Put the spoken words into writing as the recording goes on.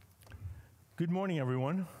Good morning,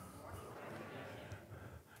 everyone.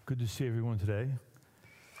 Good to see everyone today.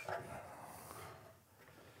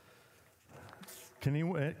 Can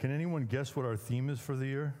anyone guess what our theme is for the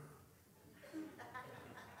year?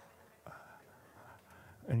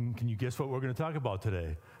 And can you guess what we're going to talk about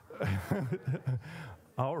today?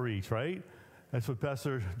 Outreach, right? That's what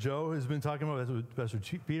Pastor Joe has been talking about. That's what Pastor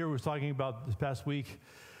Peter was talking about this past week.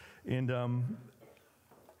 And I'm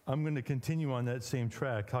going to continue on that same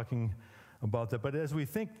track, talking about that. But as we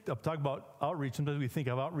talk about outreach, sometimes we think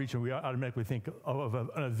of outreach and we automatically think of an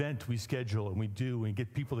event we schedule and we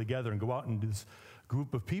get people together and go out and do this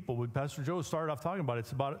group of people. What Pastor Joe started off talking about,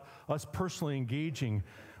 it's about us personally engaging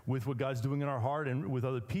with what God's doing in our heart and with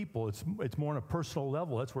other people. It's more on a personal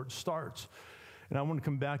level. That's where it starts. And I want to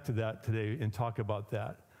come back to that today and talk about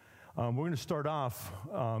that. We're going to start off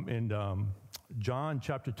in John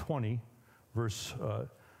chapter 20, verse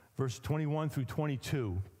 21 through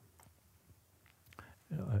 22.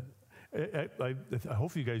 I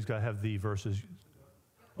hope you guys have the verses.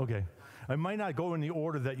 Okay. I might not go in the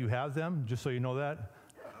order that you have them, just so you know that.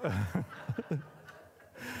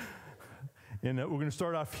 And we're going to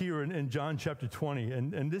start off here in John chapter 20.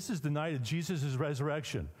 And this is the night of Jesus'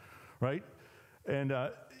 resurrection, right? And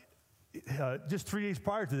just 3 days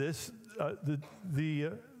prior to this,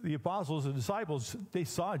 the apostles, the disciples, they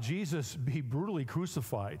saw Jesus be brutally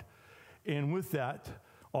crucified. And with that,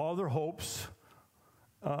 all their hopes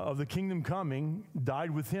of the kingdom coming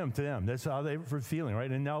died with him to them. That's how they were feeling,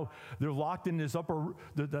 right? And now they're locked in this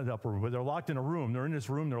they're locked in a room. They're in this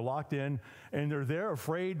room, they're locked in, and they're there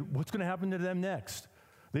afraid what's going to happen to them next.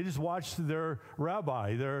 They just watched their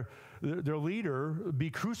rabbi, their leader,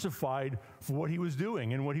 be crucified for what he was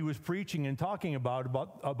doing and what he was preaching and talking about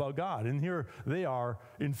God. And here they are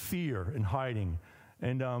in fear and hiding.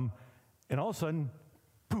 And all of a sudden,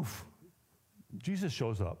 poof, Jesus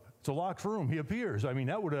shows up. It's a locked room. He appears. I mean,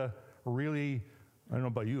 that would have really, I don't know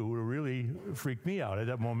about you, it would have really freaked me out at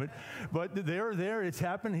that moment. But they're there. It's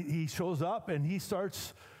happened. He shows up and he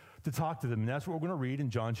starts to talk to them. And that's what we're going to read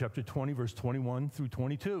in John chapter 20, verse 21 through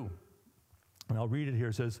 22. And I'll read it here.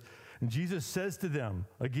 It says, and Jesus says to them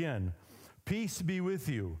again, peace be with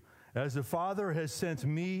you. As the Father has sent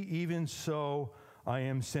me, even so I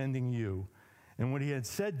am sending you. And when he had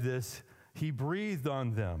said this, he breathed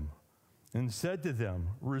on them and said to them,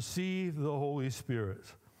 receive the Holy Spirit.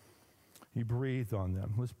 He breathed on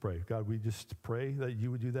them. Let's pray. God, we just pray that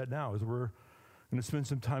you would do that now as we're going to spend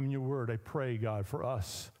some time in your word. I pray, God, for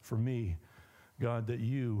us, for me, God, that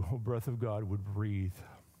you, O breath of God, would breathe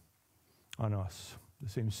on us. The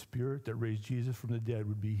same Spirit that raised Jesus from the dead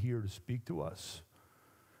would be here to speak to us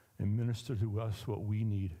and minister to us what we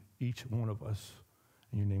need, each one of us.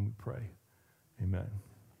 In your name we pray. Amen.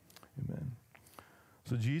 Amen.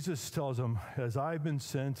 So Jesus tells them, as I've been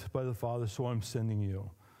sent by the Father, so I'm sending you.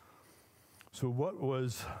 So what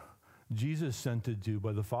was Jesus sent to do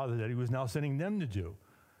by the Father that he was now sending them to do?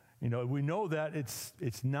 You know, we know that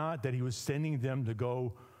it's not that he was sending them to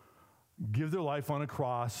go give their life on a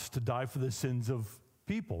cross to die for the sins of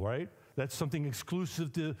people, right? That's something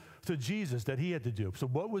exclusive to Jesus that he had to do. So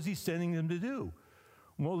what was he sending them to do?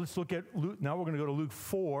 Well, let's look at Luke. Now we're going to go to Luke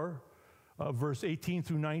 4, verse 18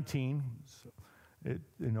 through 19. So,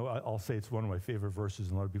 I'll say it's one of my favorite verses,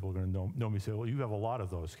 and a lot of people are going to know me say, well, you have a lot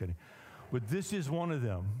of those, Kenny. But this is one of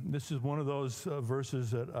them. This is one of those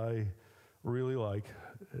verses that I really like.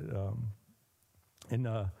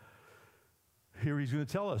 Here he's going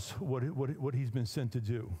to tell us what he's been sent to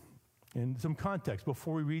do. And some context.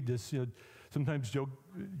 Before we read this, sometimes Joe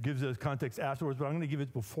gives us context afterwards, but I'm going to give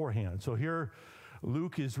it beforehand. So here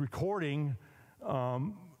Luke is recording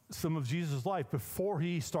some of Jesus' life before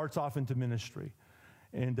he starts off into ministry.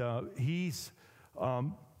 And he's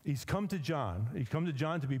come to John. He's come to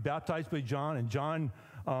John to be baptized by John, and John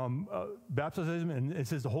baptizes him, and it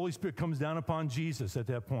says the Holy Spirit comes down upon Jesus at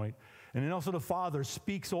that point. And then also the Father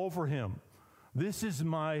speaks over him. This is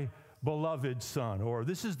my beloved Son, or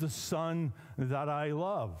this is the Son that I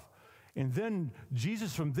love. And then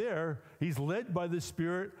Jesus from there, he's led by the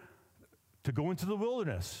Spirit to go into the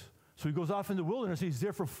wilderness. So he goes off in the wilderness. He's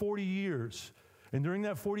there for 40 years. And during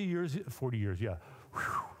that 40 years, yeah.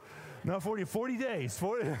 Whew. Not 40 days.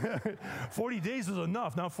 40 days was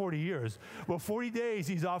enough, not 40 years. Well, 40 days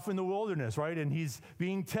he's off in the wilderness, right? And he's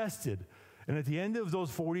being tested. And at the end of those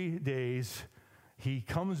 40 days, he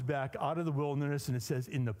comes back out of the wilderness, and it says,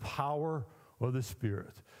 in the power of the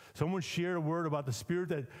Spirit. Someone shared a word about the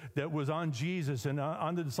Spirit that was on Jesus and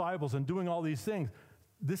on the disciples and doing all these things.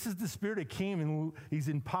 This is the Spirit that came, and he's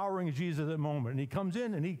empowering Jesus at that moment. And he comes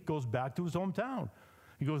in, and he goes back to his hometown.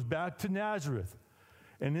 He goes back to Nazareth.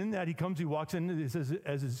 And in that, he walks in, it says,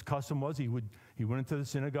 as his custom was, he went into the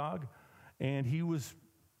synagogue, and he was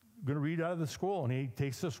going to read out of the scroll. And he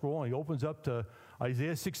takes the scroll, and he opens up to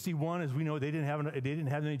Isaiah 61. As we know, they didn't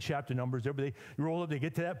have any chapter numbers there, but they roll up, they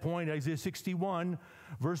get to that point, Isaiah 61,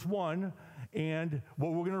 verse 1. And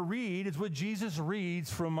what we're going to read is what Jesus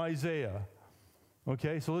reads from Isaiah.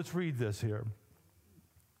 Okay, so let's read this here.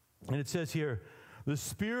 And it says here, "The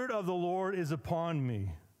Spirit of the Lord is upon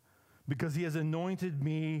me, because he has anointed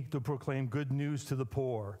me to proclaim good news to the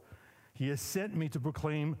poor. He has sent me to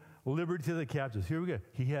proclaim liberty to the captives." Here we go.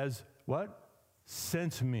 He has what?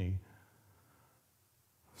 Sent me.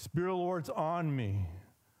 Spirit of the Lord's on me.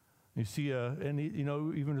 You see,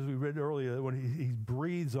 even as we read earlier, when he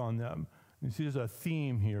breathes on them, you see there's a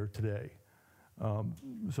theme here today.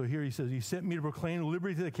 So here he says, he sent me to proclaim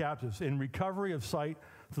liberty to the captives and recovery of sight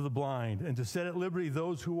to the blind, and to set at liberty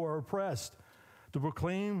those who are oppressed, to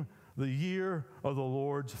proclaim the year of the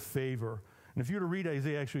Lord's favor. And if you were to read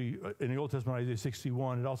Isaiah, actually, in the Old Testament, Isaiah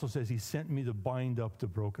 61, it also says he sent me to bind up the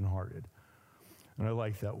brokenhearted. And I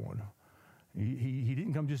like that one. He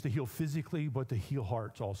didn't come just to heal physically, but to heal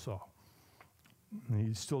hearts also. And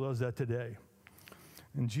he still does that today.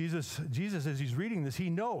 And Jesus, as he's reading this, he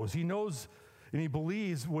knows, and he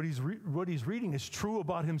believes what he's reading is true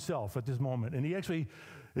about himself at this moment. And he actually,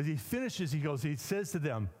 as he finishes, he says to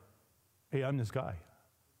them, "Hey, I'm this guy.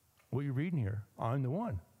 What you're reading here, I'm the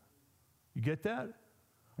one." You get that?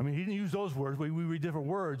 I mean, he didn't use those words. We read different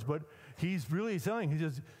words, but he's really saying, he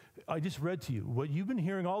says, "I just read to you what you've been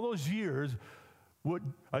hearing all those years, what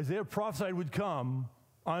Isaiah prophesied would come.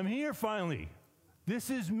 I'm here finally. This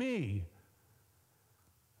is me."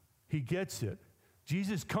 He gets it.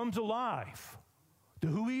 Jesus comes alive to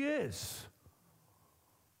who he is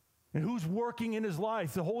and who's working in his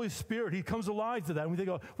life. The Holy Spirit, he comes alive to that. And we think,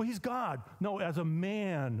 "Oh, well, he's God." No, as a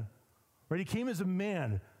man, right? He came as a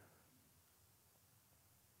man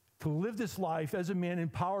to live this life as a man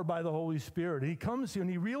empowered by the Holy Spirit. And he comes here and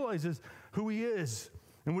he realizes who he is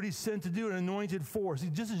and what he's sent to do, an anointed force.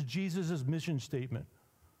 This is Jesus' mission statement.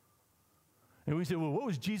 And we say, well, what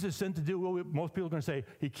was Jesus sent to do? Well, most people are going to say,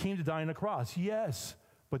 he came to die on the cross. Yes,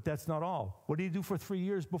 but that's not all. What did he do for 3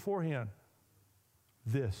 years beforehand?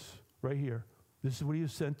 This, right here. This is what he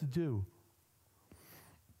was sent to do.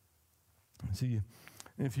 See,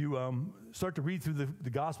 if you start to read through the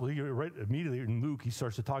gospel, right immediately in Luke, he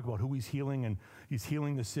starts to talk about who he's healing, and he's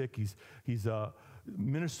healing the sick. He's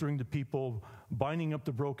ministering to people, binding up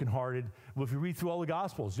the brokenhearted. Well, if you read through all the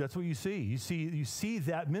gospels, that's what you see. You see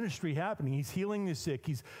that ministry happening. He's healing the sick.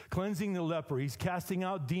 He's cleansing the leper. He's casting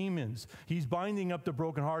out demons. He's binding up the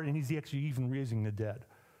brokenhearted, and he's actually even raising the dead.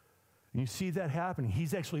 And you see that happening.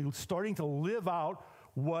 He's actually starting to live out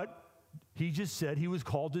what he just said he was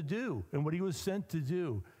called to do and what he was sent to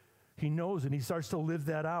do. He knows, and he starts to live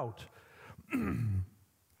that out.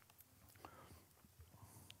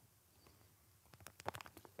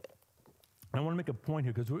 I want to make a point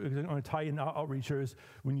here, because we're going to tie in outreach here. Is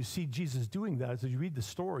when you see Jesus doing that, as you read the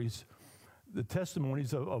stories, the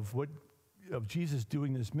testimonies of Jesus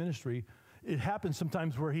doing this ministry, it happens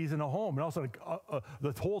sometimes where he's in a home, and also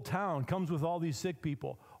the whole town comes with all these sick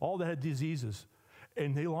people, all that had diseases,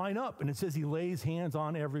 and they line up, and it says he lays hands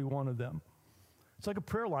on every one of them. It's like a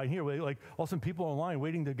prayer line here, where like all of a sudden people are in line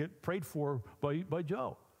waiting to get prayed for by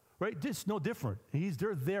Joe. Right? It's no different.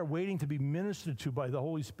 They're there waiting to be ministered to by the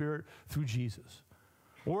Holy Spirit through Jesus.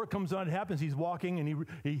 Or it comes on, it happens, he's walking and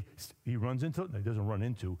he runs into, he doesn't run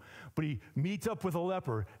into, but he meets up with a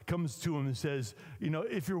leper, comes to him and says,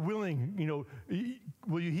 "If you're willing,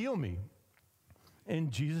 will you heal me?"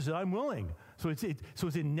 And Jesus said, "I'm willing." So it's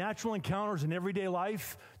in natural encounters in everyday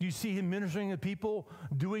life. You see him ministering to people,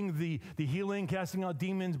 doing the healing, casting out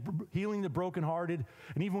demons, healing the brokenhearted,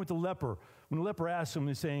 and even with the leper. When the leper asks him,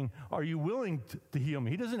 he's saying, "Are you willing to heal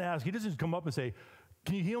me?" He doesn't come up and say,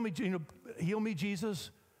 "Can you heal me? Heal me,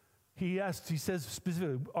 Jesus?" He says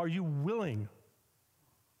specifically, "Are you willing?"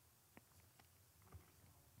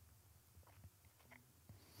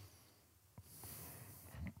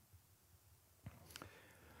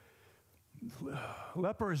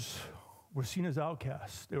 Lepers were seen as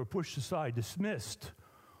outcasts. They were pushed aside, dismissed.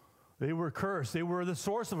 They were cursed. They were the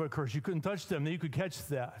source of a curse. You couldn't touch them. You could catch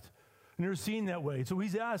that. And they were seen that way. So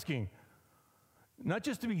he's asking, not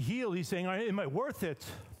just to be healed, he's saying, "Am I worth it?"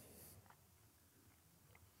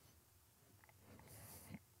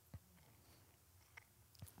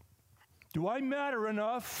 Do I matter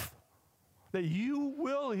enough that you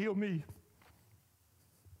will heal me?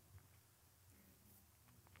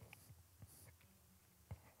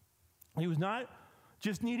 He was not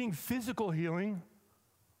just needing physical healing.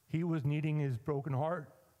 He was needing his broken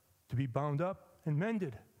heart to be bound up and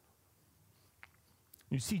mended.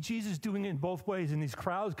 You see Jesus doing it in both ways, and these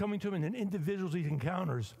crowds coming to him, and then individuals he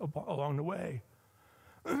encounters along the way.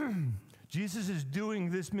 Jesus is doing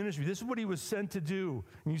this ministry. This is what he was sent to do.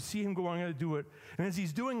 And you see him going out to do it. And as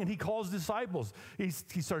he's doing it, he calls disciples. He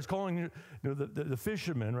starts calling the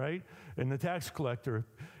fishermen, right? And the tax collector.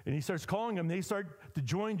 And he starts calling them. They start to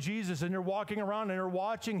join Jesus, and they're walking around, and they're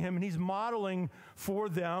watching him, and he's modeling for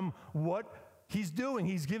them what he's doing.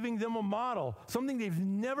 He's giving them a model, something they've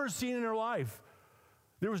never seen in their life.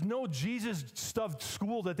 There was no Jesus-stuffed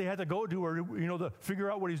school that they had to go to or, to figure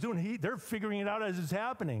out what he's doing. They're figuring it out as it's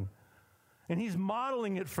happening. And he's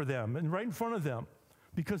modeling it for them and right in front of them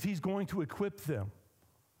because he's going to equip them.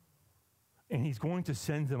 And he's going to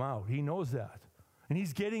send them out. He knows that. And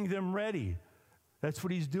he's getting them ready. That's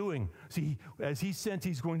what he's doing. See, as he sent,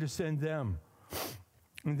 he's going to send them.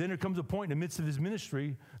 And then there comes a point in the midst of his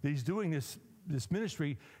ministry that he's doing this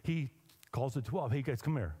ministry. He calls the 12. Hey, guys,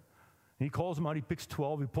 come here. And he calls them out. He picks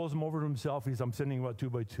 12. He pulls them over to himself. He says, I'm sending you out 2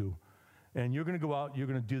 by 2. And you're going to go out. You're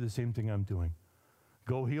going to do the same thing I'm doing.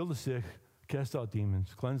 Go heal the sick, cast out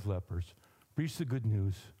demons, cleanse lepers, preach the good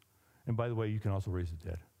news. And by the way, you can also raise the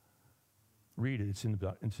dead. Read it. It's in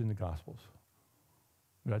the Gospels.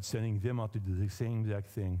 God's sending them out to do the same exact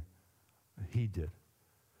thing he did.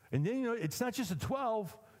 And then, it's not just the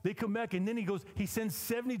 12. They come back, and then he sends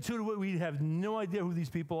 72 to what we have no idea who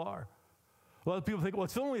these people are. A lot of people think, well,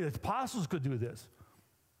 it's only the apostles could do this.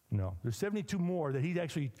 No, there's 72 more that he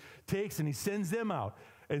actually takes, and he sends them out.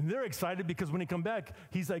 And they're excited because when they come back,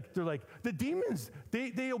 they're like, the demons,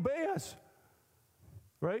 they obey us,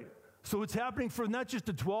 right? So it's happening for not just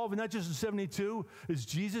the 12 and not just the 72. It's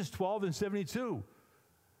Jesus, 12 and 72.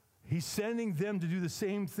 He's sending them to do the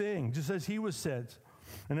same thing, just as he was sent.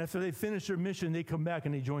 And after they finish their mission, they come back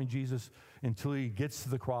and they join Jesus until he gets to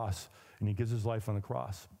the cross and he gives his life on the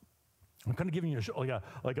cross. I'm kind of giving you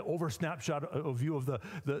like an over snapshot of view of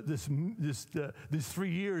this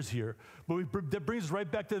 3 years here. But that brings us right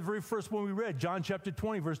back to the very first one we read, John chapter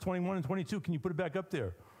 20, verse 21 and 22. Can you put it back up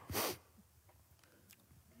there?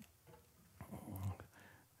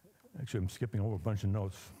 Actually, I'm skipping over a bunch of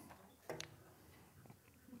notes.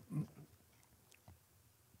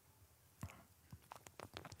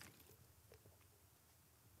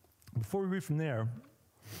 Before we read from there,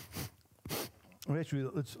 actually,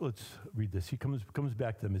 let's read this. He comes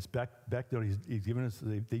back to them. It's back there. He's given us.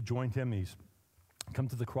 They joined him. He's come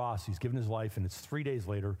to the cross. He's given his life, and it's 3 days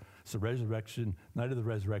later. It's the resurrection, night of the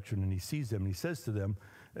resurrection, and he sees them, and he says to them,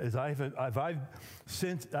 as I've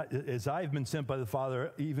been sent by the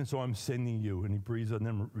Father, even so I'm sending you. And he breathes on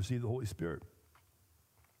them, receive the Holy Spirit.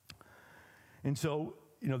 And so,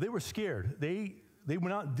 they were scared. They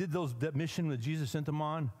went out and did that mission that Jesus sent them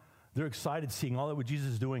on. They're excited seeing all that what Jesus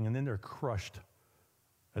is doing, and then they're crushed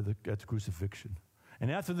at the crucifixion. And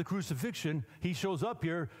after the crucifixion, he shows up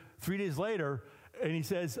here 3 days later, and he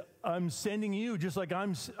says, I'm sending you just like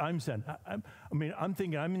I'm sent. I'm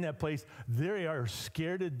thinking I'm in that place. They are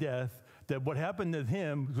scared to death that what happened to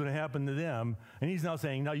him is going to happen to them, and he's now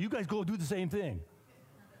saying, now you guys go do the same thing.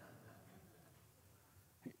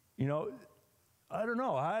 I don't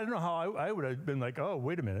know. I don't know how I would have been like, oh,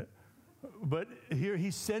 wait a minute. But here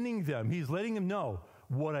he's sending them. He's letting them know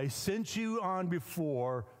what I sent you on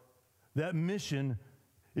before, that mission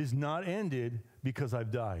is not ended because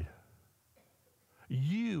I've died.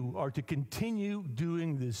 You are to continue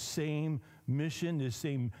doing this same mission, this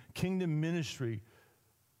same kingdom ministry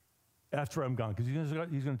after I'm gone. Because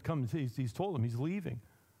he's going to come and say, he's told them he's leaving.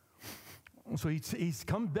 So he's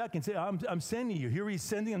come back and say, I'm sending you. Here he's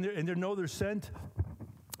sending them, and they know they're sent.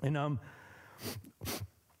 And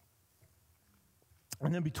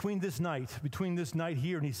then between this night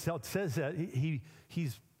here, and he says that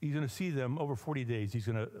he's going to see them over 40 days. He's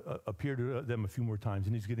going to appear to them a few more times,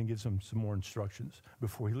 and he's going to give them some more instructions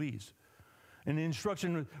before he leaves. And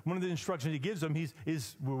one of the instructions he gives them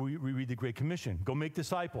is where we read the Great Commission. Go make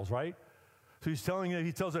disciples, right? So he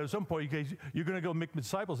tells them at some point, you're going to go make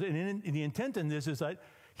disciples. And the intent in this is that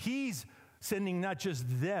he's sending not just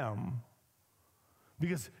them,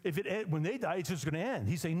 because when they die, it's just going to end.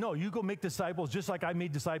 He's saying, no, you go make disciples just like I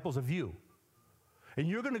made disciples of you. And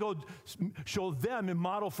you're going to go show them and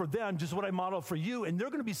model for them just what I modeled for you. And they're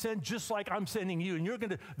going to be sent just like I'm sending you. And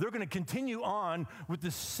they're going to continue on with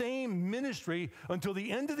the same ministry until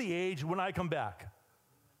the end of the age when I come back.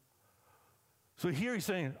 So here he's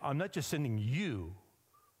saying, I'm not just sending you.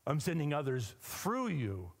 I'm sending others through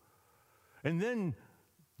you. And then,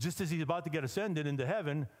 just as he's about to get ascended into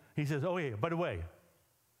heaven, he says, oh, yeah, by the way,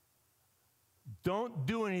 don't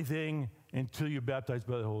do anything until you're baptized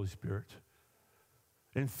by the Holy Spirit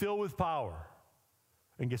and filled with power.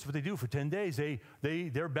 And guess what they do for 10 days?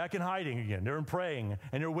 They're back in hiding again. They're in praying,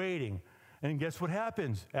 and they're waiting. And guess what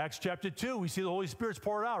happens? Acts chapter 2, we see the Holy Spirit's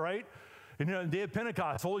poured out, right? And on the day of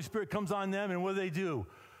Pentecost, the Holy Spirit comes on them, and what do?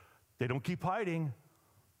 They don't keep hiding.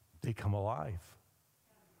 They come alive.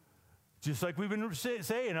 Just like we've been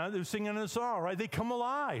saying, they're singing in the song, right? They come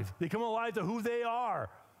alive. They come alive to who they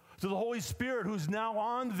are, to the Holy Spirit who's now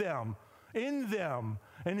on them, in them,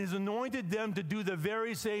 and has anointed them to do the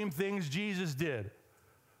very same things Jesus did.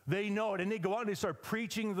 They know it, and they go out and they start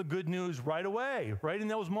preaching the good news right away, right in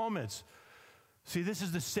those moments. See, this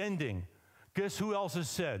is the sending. Guess who else is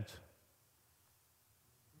sent?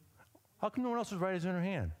 How come no one else is raising their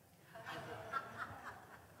hand?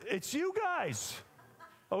 It's you guys.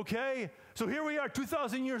 Okay? So here we are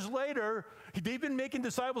 2,000 years later. They've been making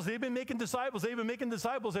disciples. They've been making disciples. They've been making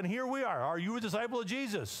disciples. And here we are. Are you a disciple of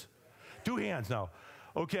Jesus? 2 hands now.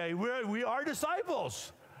 Okay, we are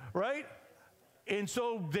disciples, right? And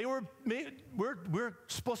so we're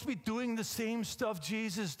supposed to be doing the same stuff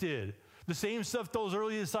Jesus did. The same stuff those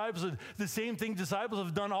early disciples did. The same thing disciples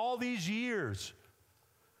have done all these years.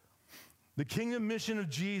 The kingdom mission of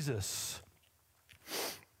Jesus.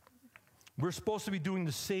 We're supposed to be doing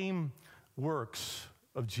the same works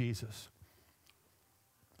of Jesus.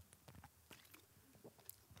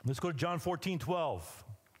 Let's go to John 14:12.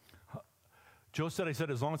 Joe said,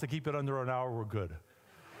 as long as I keep it under an hour, we're good.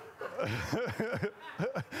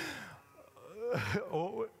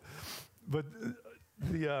 But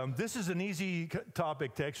this is an easy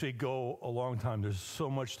topic to actually go a long time. There's so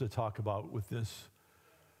much to talk about with this.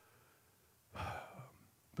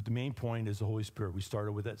 But the main point is the Holy Spirit. We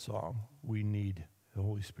started with that song. We need the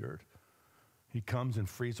Holy Spirit. He comes and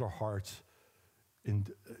frees our hearts.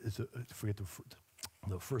 And forget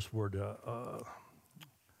the first word.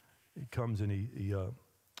 He comes and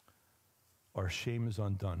our shame is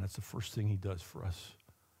undone. That's the first thing he does for us.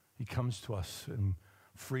 He comes to us and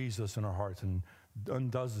frees us in our hearts and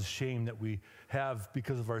undoes the shame that we have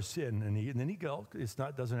because of our sin. And then he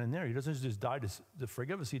doesn't end there. He doesn't just die to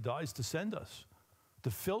forgive us. He dies to send us,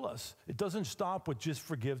 to fill us. It doesn't stop with just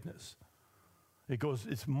forgiveness.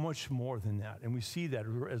 It's much more than that. And we see that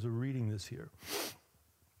as we're reading this here.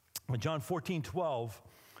 In John 14:12,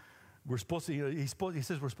 he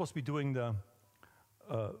says we're supposed to be doing the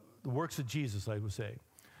works of Jesus, I would say.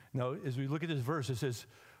 Now, as we look at this verse, it says,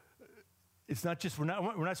 it's not just, we're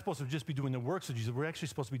not supposed to just be doing the works of Jesus, we're actually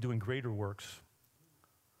supposed to be doing greater works.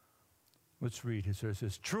 Let's read. It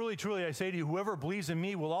says, truly, truly, I say to you, whoever believes in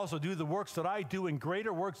me will also do the works that I do, and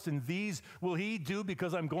greater works than these will he do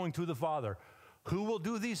because I'm going to the Father. Who will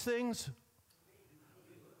do these things?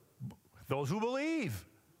 Those who believe.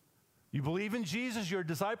 You believe in Jesus, you're a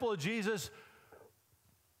disciple of Jesus,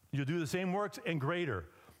 you'll do the same works and greater.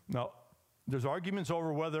 Now, there's arguments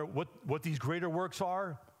over what these greater works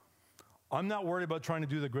are. I'm not worried about trying to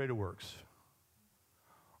do the greater works.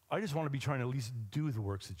 I just want to be trying to at least do the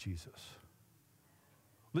works of Jesus.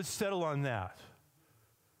 Let's settle on that.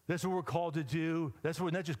 That's what we're called to do. We're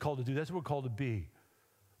not just called to do, that's what we're called to be.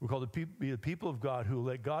 We're called to be the people of God who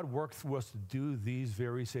let God work through us to do these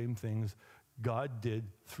very same things God did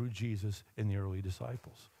through Jesus and the early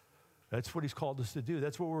disciples. That's what he's called us to do.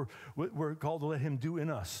 That's what we're called to let him do in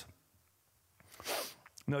us.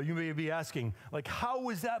 Now, you may be asking, how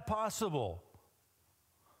is that possible?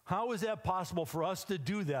 How is that possible for us to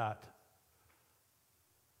do that?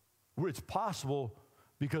 Well, it's possible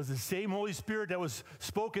because the same Holy Spirit that was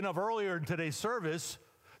spoken of earlier in today's service,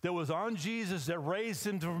 that was on Jesus, that raised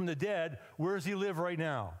him from the dead, where does he live right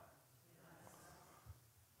now?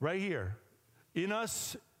 Right here. In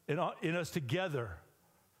us together.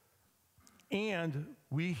 And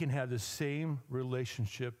we can have the same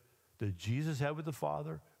relationship that Jesus had with the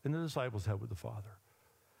Father and the disciples had with the Father.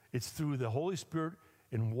 It's through the Holy Spirit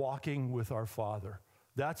and walking with our Father.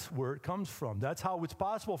 That's where it comes from. That's how it's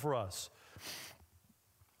possible for us.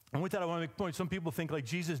 And with that, I want to make a point. Some people think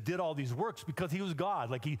Jesus did all these works because he was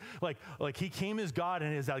God. He came as God,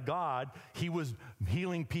 and as a God, he was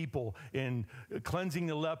healing people and cleansing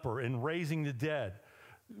the leper and raising the dead.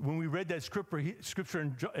 When we read that scripture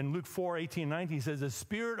in Luke 4:18-19, he says, the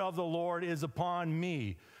Spirit of the Lord is upon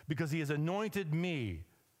me because he has anointed me.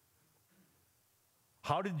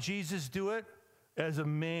 How did Jesus do it? As a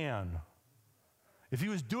man. If he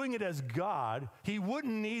was doing it as God, he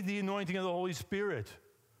wouldn't need the anointing of the Holy Spirit.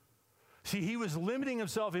 See, he was limiting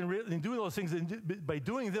himself in doing those things by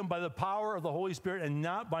doing them by the power of the Holy Spirit and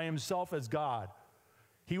not by himself as God.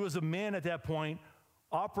 He was a man at that point,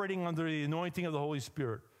 operating under the anointing of the Holy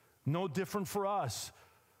Spirit. No different for us.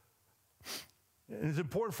 And it's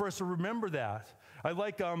important for us to remember that. I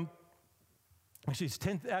like Actually, it's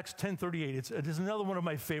Acts 10:38. It is another one of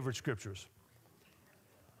my favorite scriptures.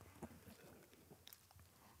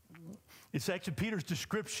 It's actually Peter's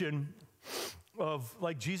description of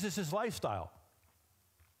like Jesus' lifestyle.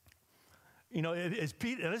 You know, as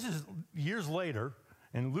Peter, and this is years later,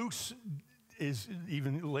 and Luke's is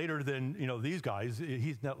even later than, you know, these guys.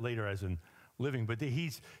 He's not later as in living, but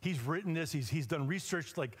he's written this. He's done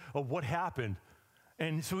research like of what happened,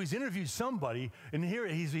 and so he's interviewed somebody, and here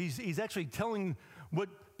he's actually telling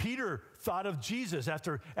what Peter thought of Jesus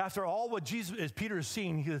after all what Jesus, as Peter has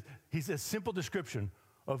seen. He's a simple description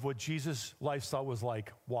of what Jesus' lifestyle was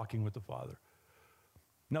like walking with the Father.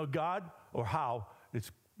 Now, God, or how, it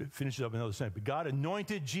finishes up another sentence, but God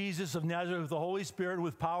anointed Jesus of Nazareth with the Holy Spirit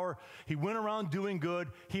with power. He went around doing good,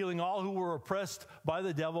 healing all who were oppressed by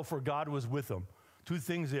the devil, for God was with him. Two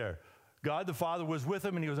things there. God the Father was with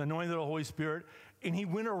him, and he was anointed with the Holy Spirit, and he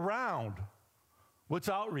went around. What's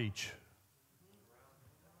outreach?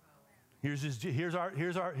 Here's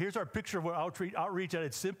our picture of what outreach at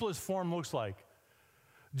its simplest form looks like.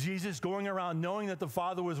 Jesus going around knowing that the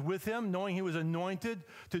Father was with him, knowing he was anointed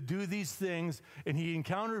to do these things, and he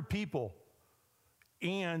encountered people,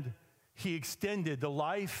 and he extended the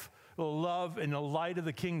life, the love, and the light of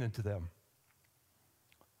the kingdom to them.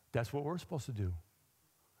 That's what we're supposed to do.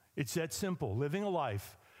 It's that simple, living a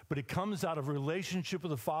life, but it comes out of relationship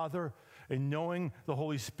with the Father and knowing the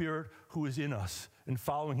Holy Spirit who is in us and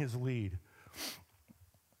following his lead.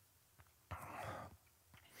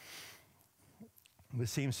 The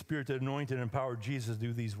same Spirit that anointed and empowered Jesus to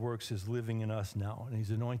do these works is living in us now. And he's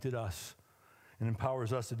anointed us and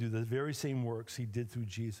empowers us to do the very same works he did through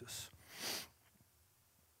Jesus.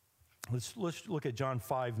 Let's look at John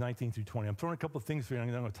 5:19 through 20. I'm throwing a couple of things for you, and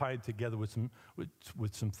I'm going to tie it together with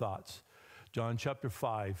some thoughts. John chapter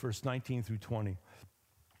 5, verse 19 through 20.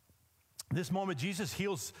 This moment, Jesus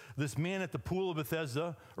heals this man at the pool of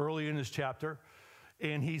Bethesda early in this chapter.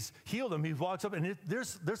 And he's healed him. He walks up, and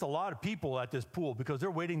there's a lot of people at this pool because they're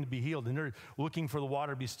waiting to be healed, and they're looking for the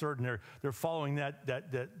water to be stirred, and they're following that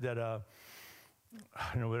I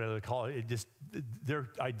don't know what they call it. Their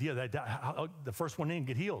idea that the first one in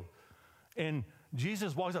get healed. And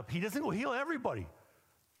Jesus walks up. He doesn't go heal everybody.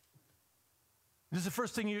 This is the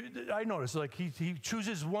first thing I noticed. Like he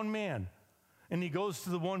chooses one man, and he goes to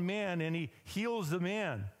the one man, and he heals the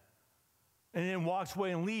man, and then walks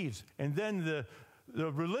away and leaves. And then the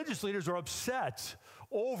religious leaders are upset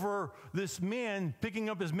over this man picking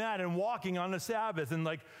up his mat and walking on the Sabbath. And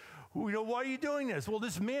like, you know, why are you doing this? Well,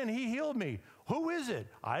 this man, he healed me. Who is it?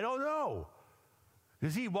 I don't know.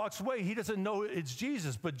 Because he walks away, he doesn't know it's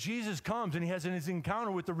Jesus. But Jesus comes and he has his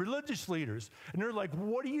encounter with the religious leaders. And they're like,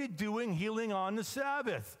 what are you doing healing on the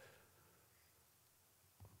Sabbath?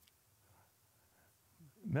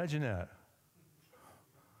 Imagine that.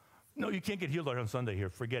 No, you can't get healed on Sunday here.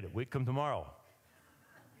 Forget it. Wait, come tomorrow.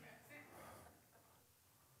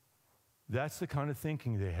 That's the kind of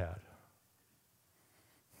thinking they had.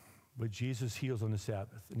 But Jesus heals on the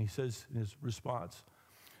Sabbath. And he says in his response,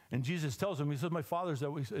 and Jesus tells him, he says, my Father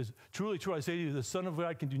is truly true. I say to you, the Son of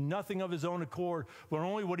God can do nothing of his own accord, but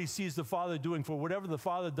only what he sees the Father doing. For whatever the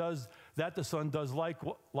Father does, that the Son does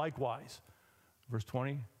likewise. Verse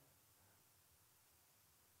 20.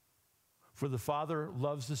 For the Father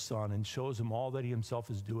loves the Son and shows him all that he himself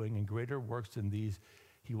is doing, and greater works than these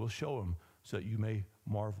he will show him, so that you may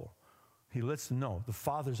marvel. He lets them know the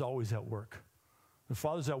Father's always at work. The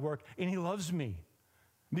Father's at work, and he loves me.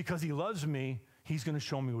 Because he loves me, he's going to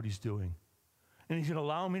show me what he's doing. And he's going to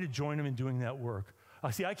allow me to join him in doing that work.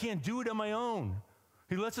 I can't do it on my own.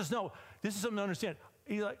 He lets us know. This is something to understand.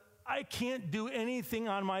 He's like, I can't do anything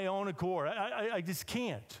on my own accord. I just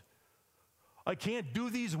can't. I can't do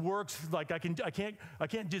these works like I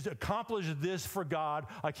can't just accomplish this for God.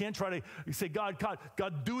 I can't try to say, God,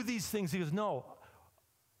 do these things. He goes, no,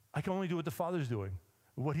 I can only do what the Father's doing,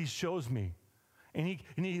 what he shows me. And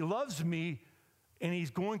he loves me, and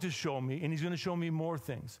he's going to show me, and he's going to show me more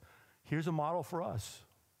things. Here's a model for us.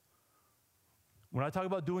 When I talk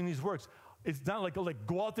about doing these works, it's not like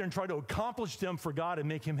go out there and try to accomplish them for God and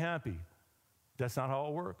make him happy. That's not how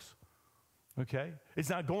it works. Okay? It's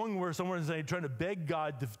not going where someone is trying to beg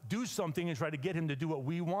God to do something and try to get him to do what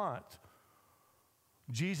we want.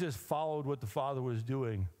 Jesus followed what the Father was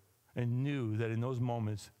doing and knew that in those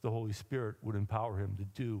moments the Holy Spirit would empower him to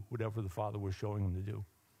do whatever the Father was showing him to do.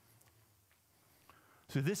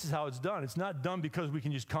 So this is how it's done. It's not done because we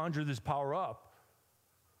can just conjure this power up.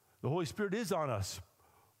 The Holy Spirit is on us,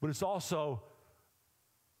 but it's also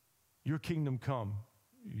your kingdom come,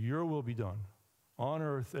 your will be done on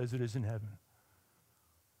earth as it is in heaven.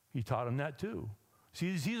 He taught him that too. See,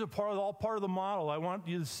 these are all part of the model I want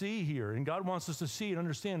you to see here. And God wants us to see and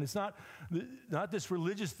understand. It's not this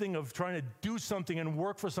religious thing of trying to do something and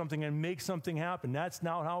work for something and make something happen. That's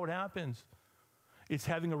not how it happens. It's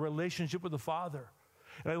having a relationship with the Father.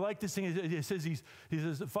 And I like this thing. It says he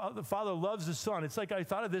says the Father loves the Son. It's like I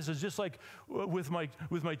thought of this as just like with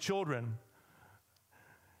my children.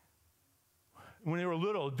 When they were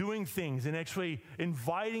little, doing things and actually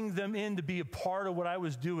inviting them in to be a part of what I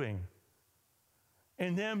was doing.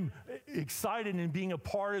 And them excited and being a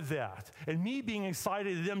part of that. And me being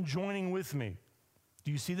excited and them joining with me.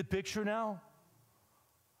 Do you see the picture now?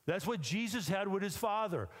 That's what Jesus had with his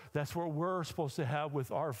Father. That's what we're supposed to have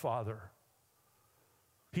with our Father.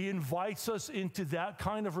 He invites us into that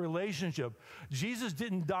kind of relationship. Jesus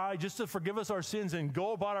didn't die just to forgive us our sins and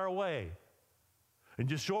go about our way. And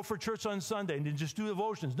just show up for church on Sunday and then just do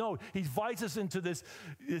devotions. No, he invites us into this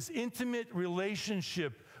intimate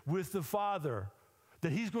relationship with the Father.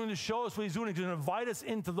 That he's going to show us what he's doing. He's going to invite us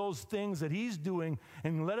into those things that he's doing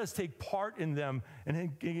and let us take part in them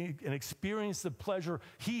and experience the pleasure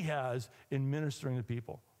he has in ministering to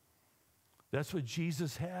people. That's what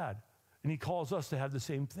Jesus had. And he calls us to have the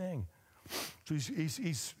same thing. So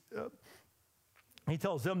he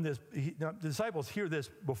tells them this. Now, the disciples hear this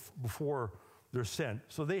before they're sent.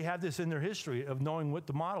 So they have this in their history of knowing what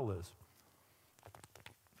the model is.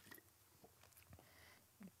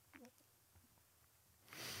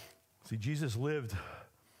 See, Jesus lived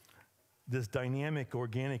this dynamic,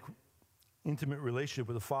 organic, intimate relationship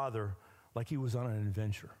with the Father like he was on an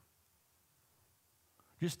adventure.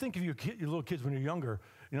 Just think of your little kids when you're younger.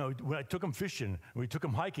 You know, when I took them fishing, when we took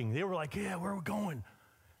them hiking, they were like, yeah, where are we going?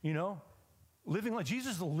 You know, living like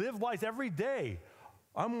Jesus lived life every day.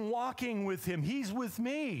 I'm walking with him. He's with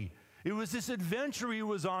me. It was this adventure he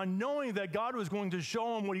was on, knowing that God was going to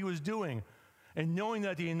show him what he was doing and knowing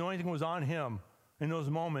that the anointing was on him in those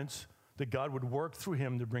moments, that God would work through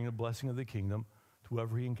him to bring the blessing of the kingdom to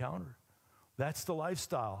whoever he encountered. That's the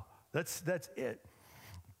lifestyle. That's it.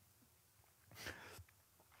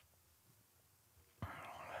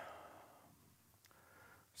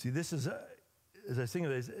 See, this is, as I think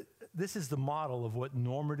of this is the model of what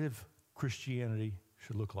normative Christianity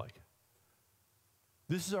should look like.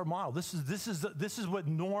 This is our model. This is what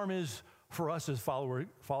norm is for us as followers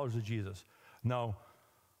of Jesus. Now,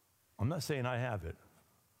 I'm not saying I have it.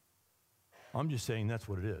 I'm just saying that's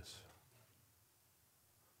what it is.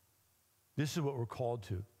 This is what we're called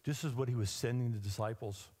to. This is what he was sending the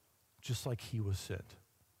disciples, just like he was sent.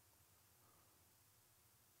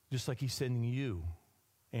 Just like he's sending you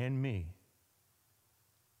and me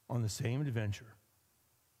on the same adventure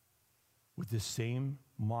with this same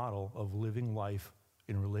model of living life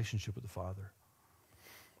in relationship with the Father.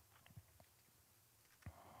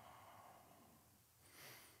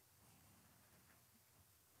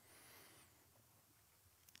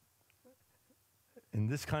 And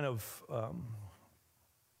this kind of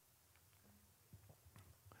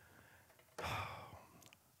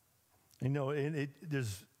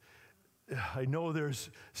I know there's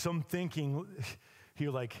some thinking here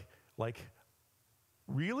like,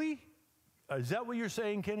 really? Is that what you're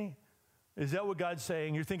saying, Kenny? Is that what God's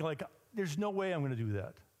saying? You're thinking like, there's no way I'm going to do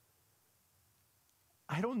that.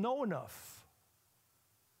 I don't know enough.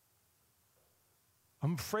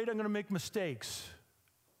 I'm afraid I'm going to make mistakes.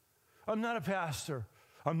 I'm not a pastor.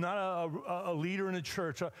 I'm not a leader in a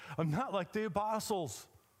church. I'm not like the apostles.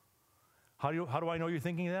 How do I know you're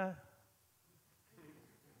thinking that?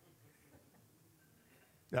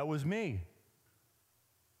 That was me.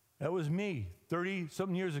 That was me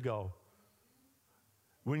 30-something years ago.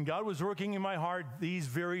 When God was working in my heart, these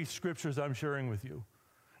very scriptures I'm sharing with you,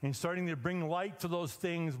 and starting to bring light to those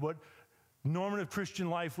things, what normative Christian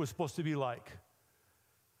life was supposed to be like.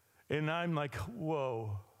 And I'm like,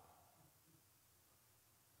 whoa.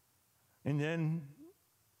 And then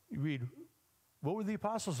you read, what were the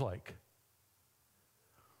apostles like?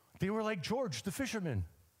 They were like George, the fisherman.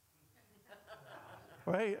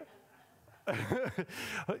 Right?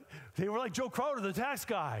 They were like Joe Crowder, the tax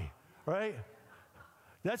guy. Right?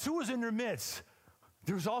 That's who was in their midst.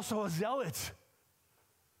 There was also a zealot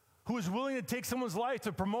who was willing to take someone's life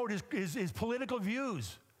to promote his political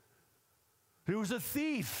views. There was a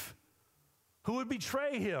thief who would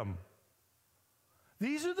betray him.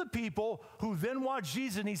 These are the people who then watched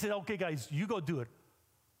Jesus and he said, okay, guys, you go do it.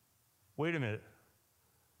 Wait a minute.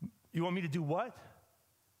 You want me to do what?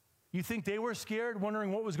 You think they were scared,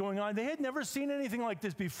 wondering what was going on? They had never seen anything like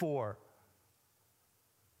this before.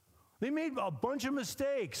 They made a bunch of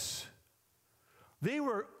mistakes. They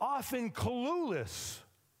were often clueless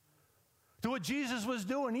to what Jesus was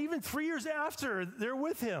doing, even 3 years after they're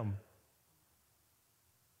with him.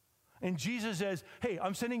 And Jesus says, hey,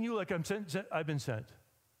 I'm sending you like I've been sent.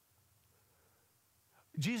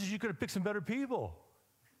 Jesus, you could have picked some better people.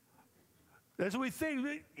 That's what we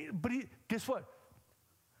think. But guess what?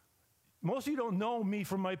 Most of you don't know me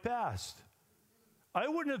from my past. I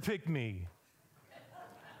wouldn't have picked me.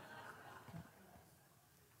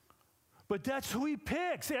 But that's who he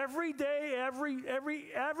picks every day.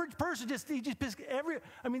 Every average person he just picks every.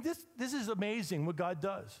 I mean, this is amazing what God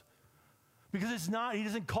does, because he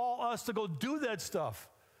doesn't call us to go do that stuff.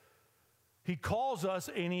 He calls us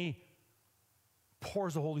and he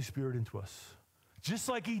pours the Holy Spirit into us, just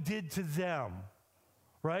like he did to them,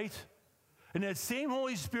 right? And that same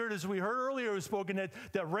Holy Spirit, as we heard earlier, was spoken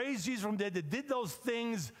that raised Jesus from the dead, that did those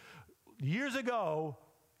things years ago,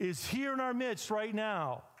 is here in our midst right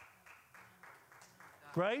now.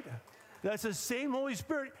 Right? That's the same Holy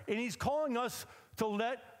Spirit, and he's calling us to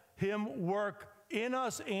let him work in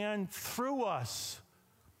us and through us.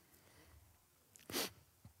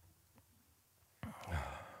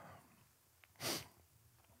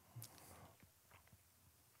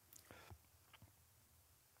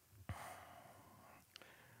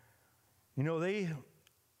 You know, they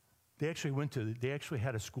actually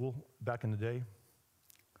had a school back in the day.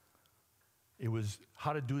 It was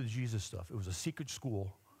how to do the Jesus stuff. It was a secret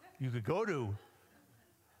school you could go to.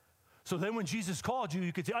 So then when Jesus called you,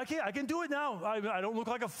 you could say, okay, I can do it now. I don't look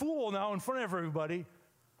like a fool now in front of everybody.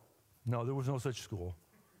 No, there was no such school.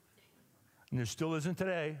 And there still isn't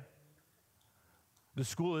today. The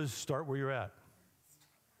school is start where you're at.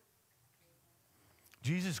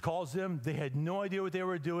 Jesus calls them. They had no idea what they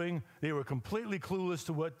were doing. They were completely clueless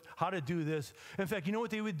to how to do this. In fact, you know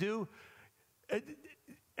what they would do?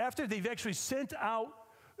 After they've been sent out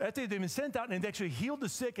and they've actually healed the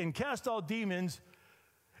sick and cast out demons,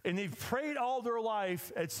 and they've prayed all their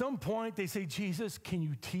life, at some point they say, Jesus, can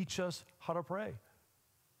you teach us how to pray?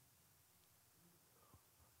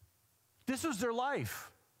 This was their life.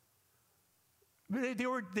 They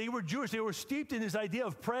were Jewish. They were steeped in this idea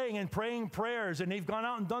of praying and praying prayers, and they've gone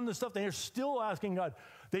out and done this stuff. They're still asking God.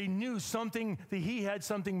 They knew something, that he had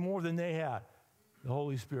something more than they had, the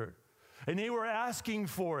Holy Spirit. And they were asking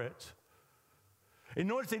for it. And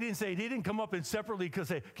notice they didn't come up and separately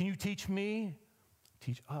say, can you teach me?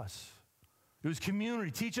 Teach us. It was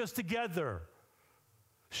community. Teach us together.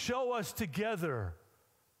 Show us together.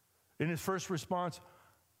 In his first response,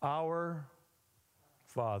 our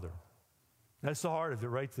Father. That's the heart of it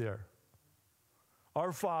right there.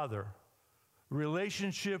 Our Father.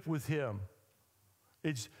 Relationship with him.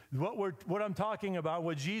 It's what I'm talking about,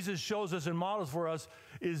 what Jesus shows us and models for us,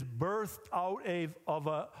 is birthed out of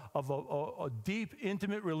a deep,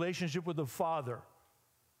 intimate relationship with the Father.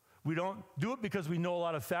 We don't do it because we know a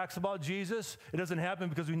lot of facts about Jesus. It doesn't happen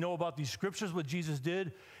because we know about these scriptures, what Jesus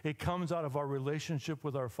did. It comes out of our relationship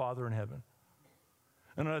with our Father in heaven.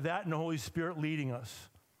 And out of that and the Holy Spirit leading us.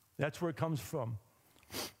 That's where it comes from.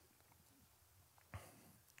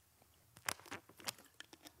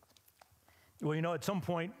 Well, at some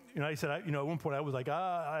point, I said, at one point I was like,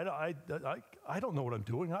 I don't know what I'm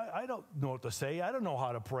doing. I don't know what to say. I don't know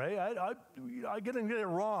how to pray. I get it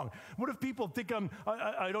wrong. What if people think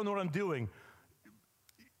I don't know what I'm doing?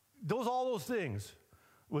 All those things.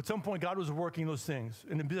 Well, at some point, God was working those things.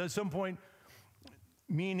 And at some point,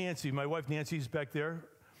 me and Nancy, my wife Nancy's back there,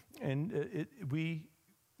 and we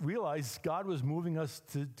realized God was moving us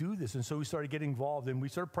to do this. And so we started getting involved, and we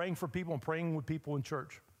started praying for people and praying with people in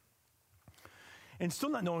church. And still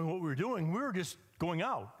not knowing what we were doing, we were just going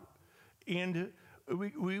out. And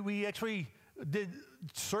we actually did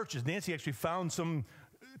searches. Nancy actually found some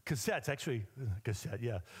cassettes,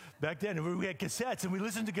 back then we had cassettes, and we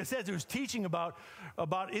listened to cassettes. It was teaching about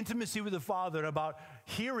intimacy with the Father, and about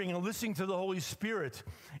hearing and listening to the Holy Spirit,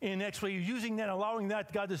 and actually using that, allowing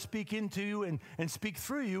that God to speak into you and speak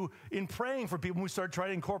through you in praying for people. We started trying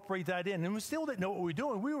to incorporate that in, and we still didn't know what we were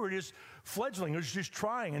doing. We were just fledgling. It was just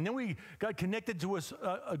trying, and then we got connected to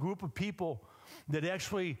a group of people that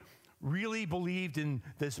actually really believed in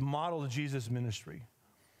this model of Jesus' ministry.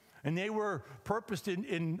 And they were purposed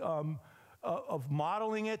of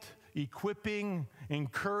modeling it, equipping,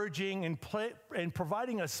 encouraging, and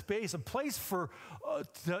providing a space, a place for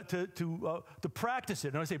to practice it.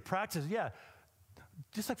 And when I say practice,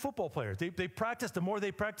 just like football players, they practice. The more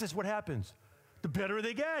they practice, what happens? The better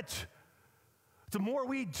they get. The more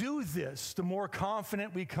we do this, the more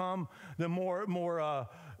confident we come, the more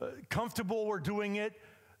comfortable we're doing it.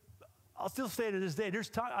 I'll still say to this day,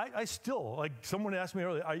 there's time, I still, like someone asked me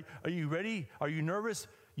earlier, are you ready? Are you nervous?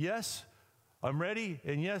 Yes, I'm ready,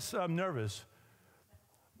 and yes, I'm nervous.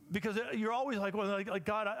 Because you're always like, well, like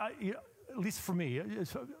God, at least for me, am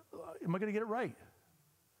I going to get it right?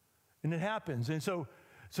 And it happens. And so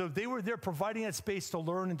they were there providing that space to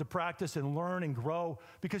learn and to practice and learn and grow.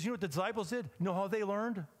 Because you know what the disciples did? You know how they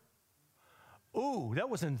learned? Ooh, that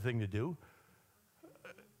wasn't the thing to do.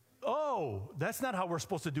 Oh, that's not how we're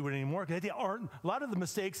supposed to do it anymore. A lot of the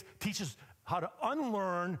mistakes teach us how to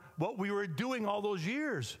unlearn what we were doing all those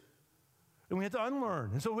years. And we had to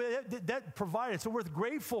unlearn. And so that provided. So we're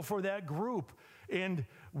grateful for that group. And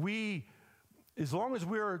we, as long as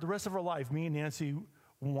we're the rest of our life, me and Nancy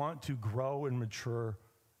want to grow and mature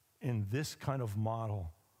in this kind of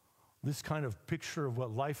model, this kind of picture of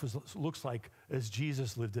what life looks like as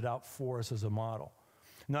Jesus lived it out for us as a model.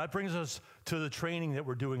 Now, that brings us to the training that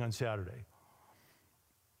we're doing on Saturday.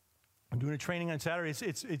 I'm doing a training on Saturday.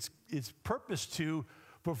 It's purpose to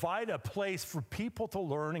provide a place for people to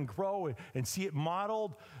learn and grow and see it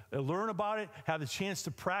modeled, learn about it, have the chance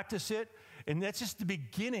to practice it. And that's just the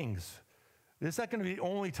beginnings. It's not going to be the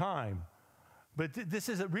only time. But this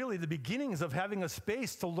is really the beginnings of having a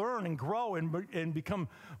space to learn and grow and become,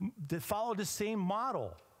 to follow the same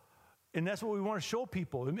model. And that's what we want to show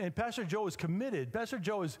people. And Pastor Joe is committed. Pastor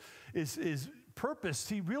Joe is purpose.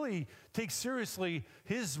 He really takes seriously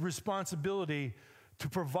his responsibility to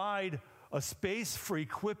provide a space for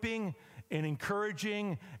equipping and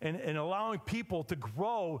encouraging and allowing people to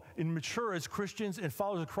grow and mature as Christians and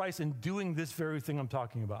followers of Christ in doing this very thing I'm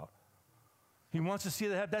talking about. He wants to see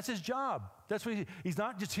that. That's his job. That's what he's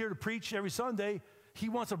not just here to preach every Sunday. He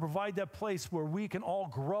wants to provide that place where we can all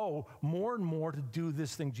grow more and more to do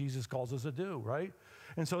this thing Jesus calls us to do, right?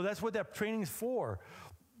 And so that's what that training is for.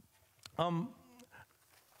 And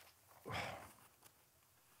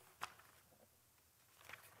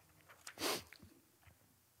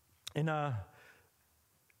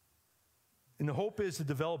the hope is to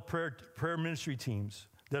develop prayer ministry teams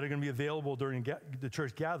that are going to be available during the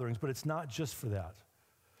church gatherings, but it's not just for that.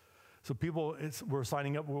 So people were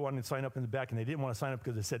signing up, we wanted to sign up in the back, and they didn't want to sign up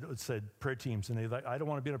because it said prayer teams, and they're like, I don't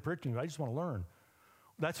want to be on a prayer team, I just want to learn.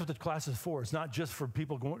 That's what the class is for. It's not just for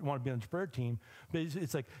people who want to be on a prayer team, but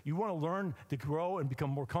it's like you want to learn to grow and become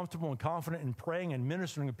more comfortable and confident in praying and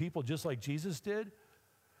ministering to people just like Jesus did.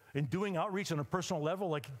 And doing outreach on a personal level,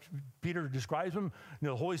 like Peter describes him,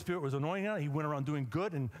 the Holy Spirit was anointing him. He went around doing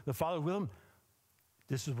good, and the Father with him.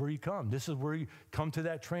 This is where you come. This is where you come to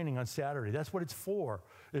that training on Saturday. That's what it's for.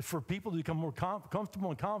 It's for people to become more comfortable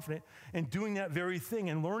and confident in doing that very thing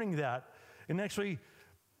and learning that. And actually,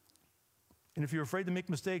 and if you're afraid to make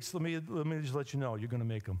mistakes, let me just let you know, you're going to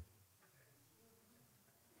make them.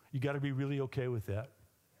 You got to be really okay with that.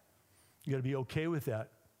 You got to be okay with that.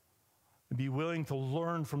 And be willing to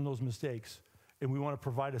learn from those mistakes. And we want to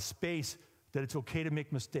provide a space that it's okay to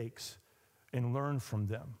make mistakes and learn from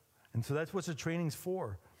them. And so that's what the training's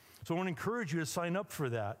for. So I want to encourage you to sign up for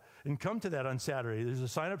that and come to that on Saturday. There's a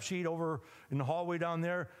sign-up sheet over in the hallway down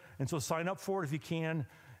there. And so sign up for it if you can.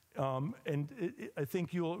 I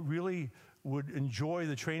think you'll really would enjoy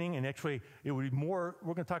the training. And actually, it would be more,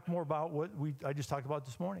 we're going to talk more about what I just talked about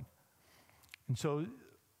this morning. And so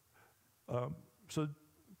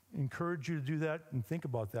encourage you to do that and think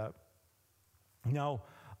about that. Now,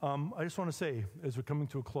 I just want to say, as we're coming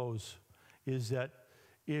to a close, is that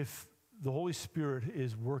if the Holy Spirit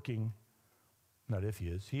is working, not if he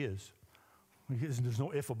is. There's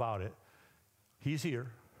no if about it. He's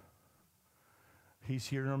here. He's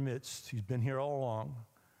here in our midst. He's been here all along.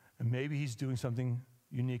 And maybe he's doing something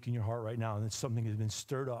unique in your heart right now, and it's something that's been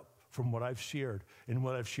stirred up from what I've shared and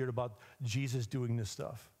what I've shared about Jesus doing this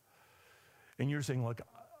stuff. And you're saying, look,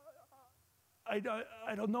 I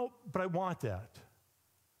don't know, but I want that.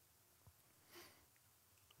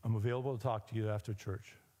 I'm available to talk to you after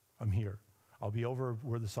church. I'm here. I'll be over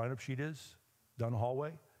where the sign-up sheet is, down the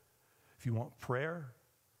hallway. If you want prayer,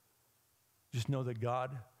 just know that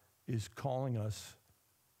God is calling us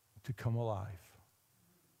to come alive.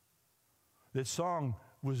 That song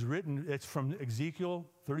was written, it's from Ezekiel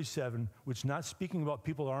 37, which is not speaking about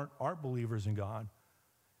people that aren't believers in God.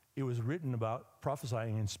 It was written about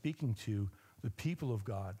prophesying and speaking to the people of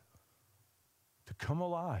God to come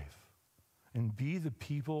alive and be the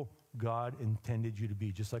people God intended you to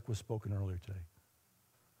be, just like was spoken earlier today.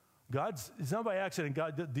 It's not by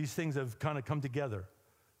accident these things have kind of come together.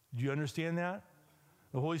 Do you understand that?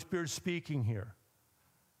 The Holy Spirit's speaking here.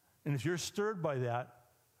 And if you're stirred by that,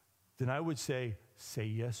 then I would say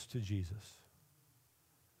yes to Jesus.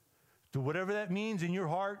 To whatever that means in your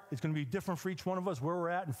heart, it's going to be different for each one of us where we're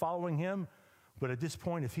at and following him. But at this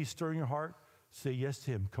point, if he's stirring your heart, say yes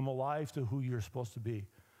to him. Come alive to who you're supposed to be.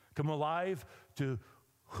 Come alive to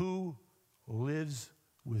who lives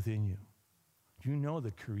within you. Do you know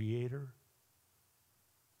the creator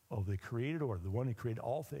of the created order, the one who created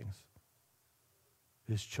all things,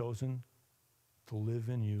 has chosen to live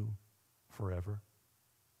in you forever.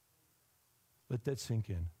 Let that sink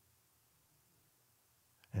in.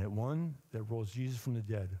 And that one that rose Jesus from the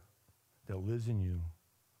dead, that lives in you,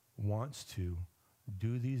 wants to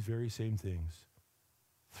do these very same things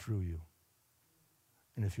through you.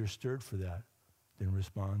 And if you're stirred for that, then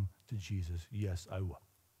respond to Jesus. Yes, I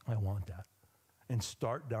want that. And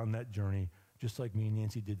start down that journey just like me and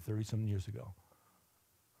Nancy did 30-something years ago.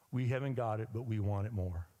 We haven't got it, but we want it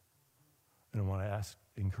more. And I want to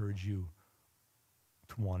encourage you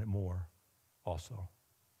to want it more also.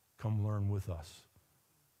 Come learn with us.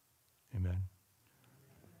 Amen.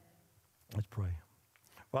 Let's pray.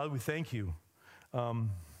 Father, we thank you.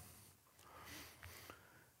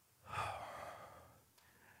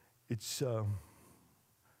 It's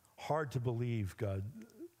hard to believe, God,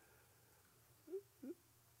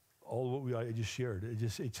 all what I just shared.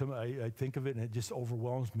 I think of it and it just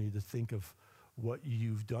overwhelms me to think of what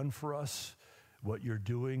you've done for us, what you're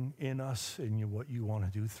doing in us, and what you want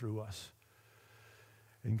to do through us.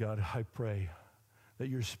 And God, I pray that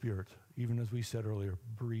your Spirit, even as we said earlier,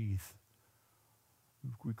 breathe.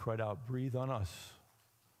 We cried out, breathe on us,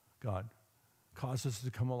 God. Cause us to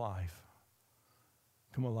come alive.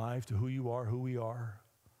 Come alive to who you are, who we are,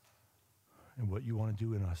 and what you want to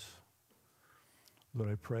do in us. Lord,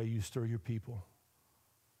 I pray you stir your people.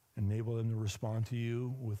 Enable them to respond to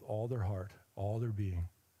you with all their heart, all their being.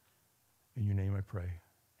 In your name I pray.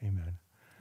 Amen.